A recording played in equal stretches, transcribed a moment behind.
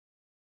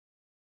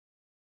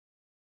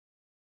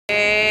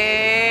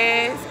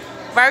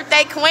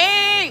birthday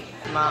queen.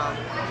 Mom.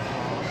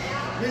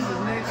 This is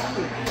next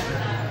week.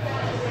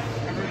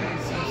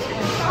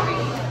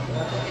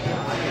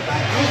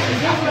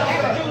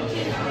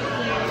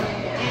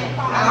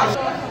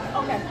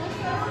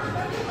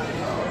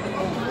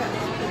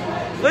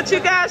 What you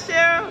got,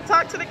 Cheryl?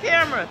 Talk to the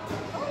camera.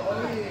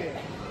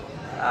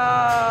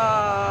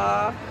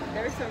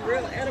 There's some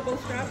real edible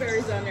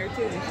strawberries on there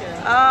too,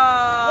 Michelle.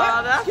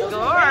 Oh, that's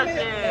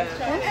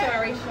gorgeous. I'm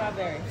sorry,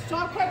 strawberries.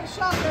 Strawberries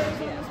on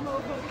this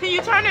motherfucker. Can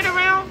you turn it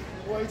around?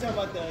 Well, you talking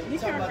about the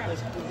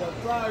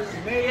flowers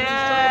made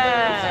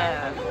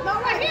Yeah.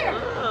 No, right here.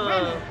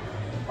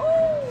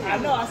 I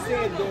know I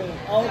said the.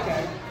 Oh,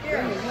 okay.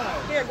 Here,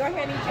 go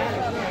ahead and check it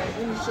out.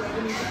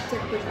 Let me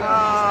take a picture.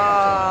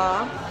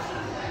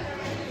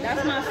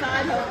 That's my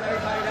side hustle,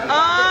 everybody. I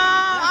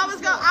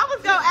was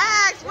gonna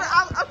ask.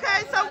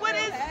 Okay, so what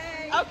is?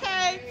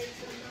 Okay.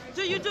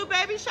 Do you do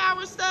baby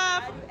shower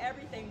stuff? I do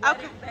everything.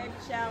 Weddings, baby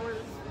showers,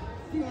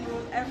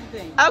 funerals,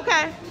 everything.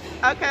 Okay.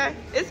 Okay.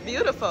 It's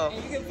beautiful.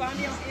 And you can find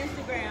me on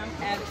Instagram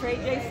at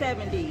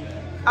TreyJ70.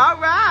 All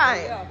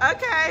right.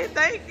 Okay.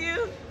 Thank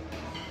you.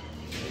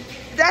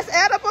 That's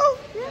edible?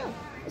 Yeah.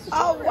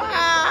 Oh,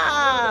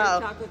 wow.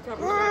 Chocolate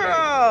covered Girl.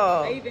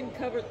 strawberries. They even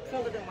colored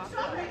in my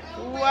stuff.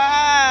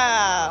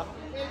 Wow.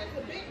 It's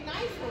a big,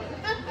 nice one.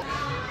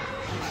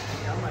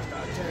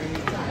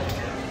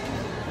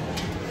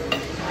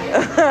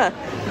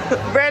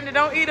 Brandon,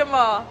 don't eat them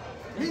all.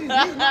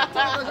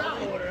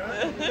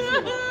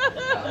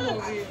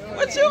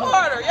 What you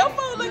order? Your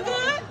food look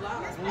good.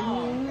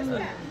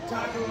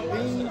 Taco,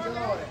 beans, and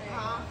all that.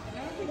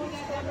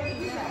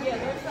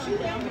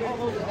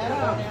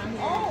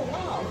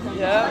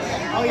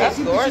 Yeah. Oh, yeah, That's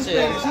gorgeous. She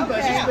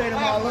sprayed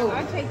them all over.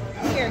 I'll take,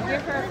 here,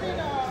 give her.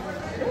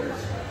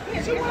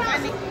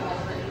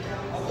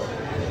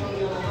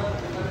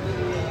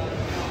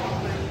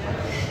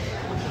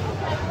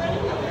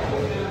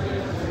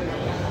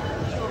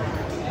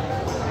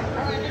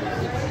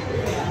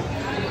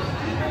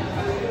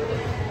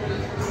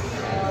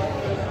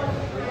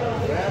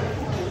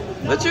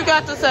 What you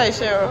got to say,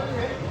 Cheryl?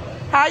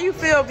 How you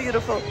feel,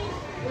 beautiful?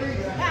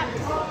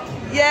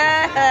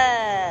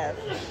 Yes.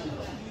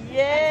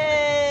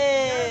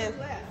 Yes.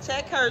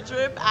 Check her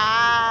drip.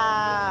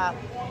 Ah.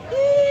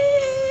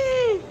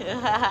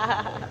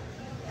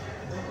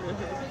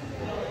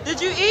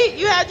 Did you eat?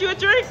 You had you a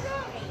drink?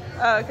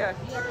 Oh, okay.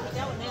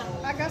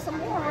 I got some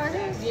more right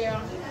here. Yeah.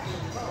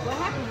 What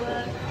happened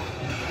was,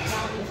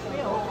 now we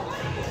spilled.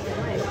 I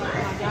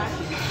got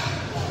you.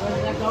 Well,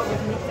 let's go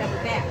with mix up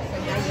with that. So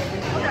now you're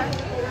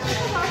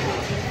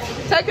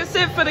Take a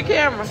sip for the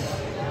camera.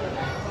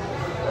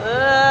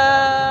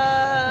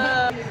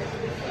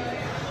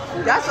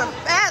 That's a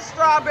fat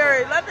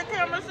strawberry. Let the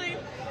camera see.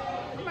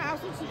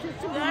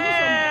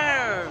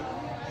 Damn.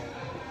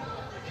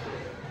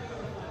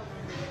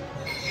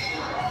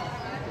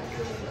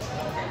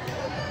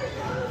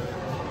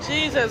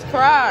 Jesus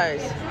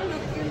Christ.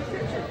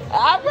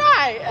 All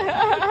right.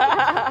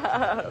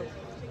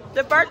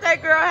 The birthday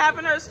girl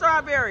having her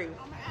strawberry. I'm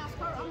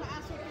gonna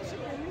ask her if she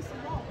can miss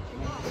some more.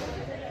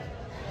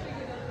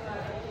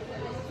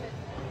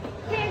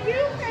 Can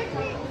you make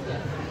me?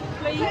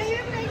 Please. Can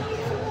you make me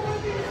some more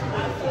of these?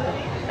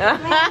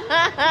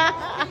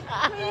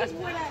 Please,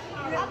 would I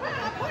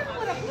put it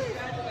with a please.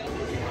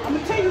 I'm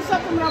gonna tell you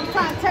something when I'm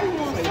trying to tell you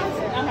on something.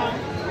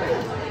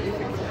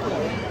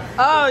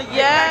 Oh,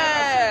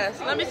 yes.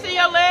 Let me see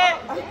your leg.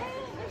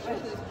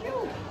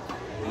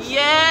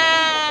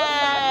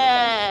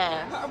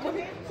 Yeah.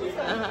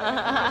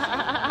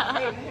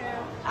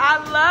 I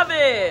love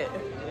it.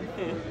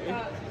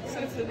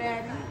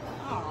 Cincinnati.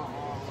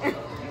 I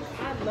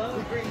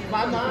love bringing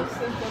my mom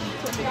sent them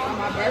to me on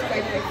my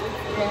birthday.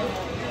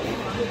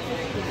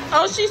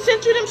 Oh, she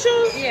sent you them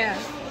shoes? Yeah.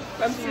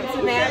 From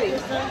Cincinnati.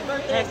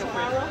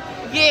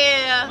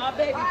 Yeah. My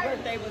baby's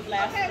birthday was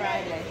last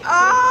Friday.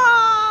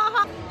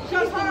 Oh.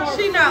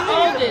 She's not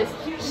oldest.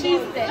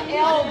 She's the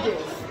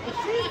eldest.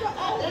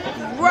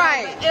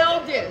 Right.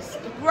 Eldest.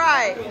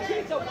 Right.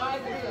 She's the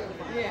wisest.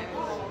 Yeah.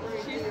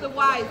 She's the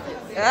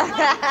wisest.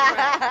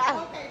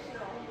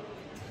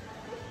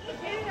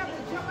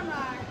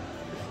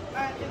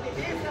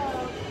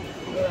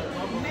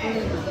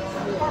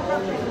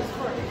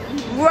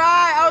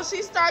 Right. Oh,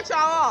 she starts y'all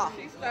off.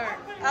 She started.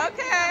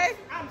 Okay.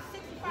 I'm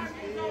 65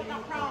 years old and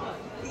I'm proud of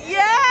it.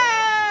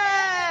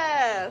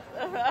 Yes.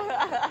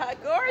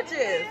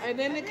 Gorgeous. And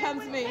then it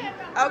comes me.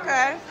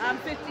 Okay. I'm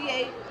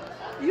 58.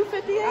 You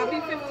 58? I'll be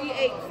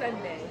 58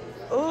 Sunday.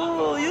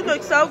 Ooh, you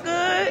look so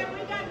good.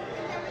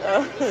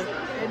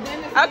 And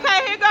then it's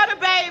Okay, here go the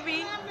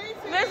baby.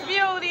 Miss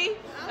Beauty.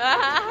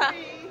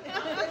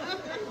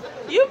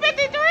 You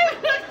 53?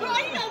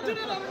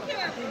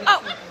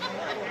 Oh.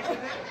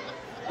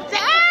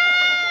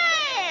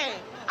 Dang!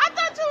 I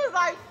thought you was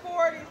like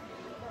 40.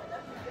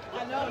 I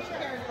know she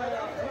carries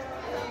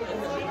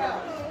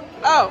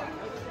Oh.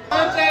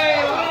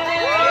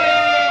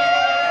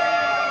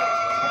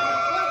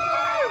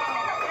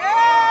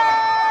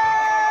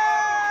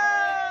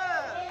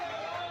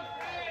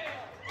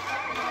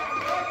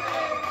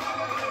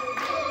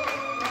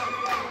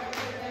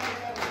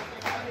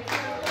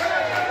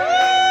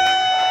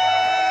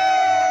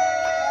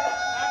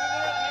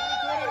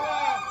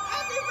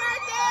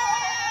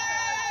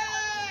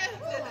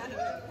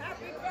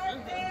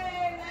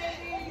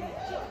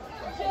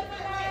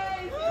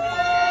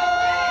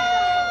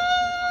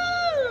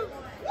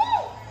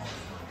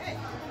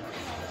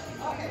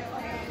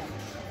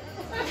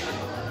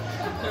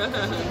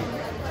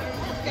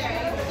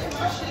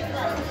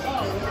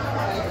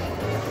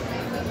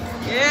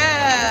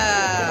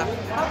 Yeah.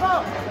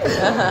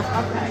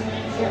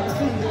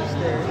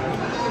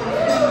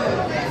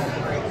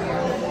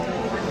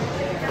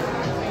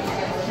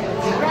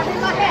 Grab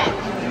me my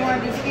hat. You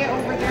want to just get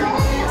over there?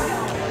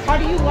 How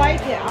do you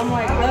like it? I'm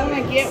like, I'm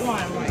gonna get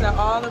one. I'm like, These are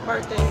all the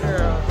birthday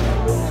girls.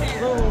 Boom,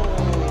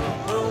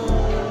 boom,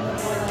 boom,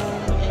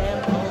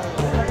 and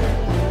boom.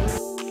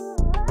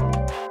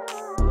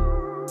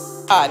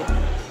 God,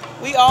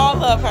 we all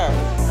love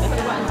her.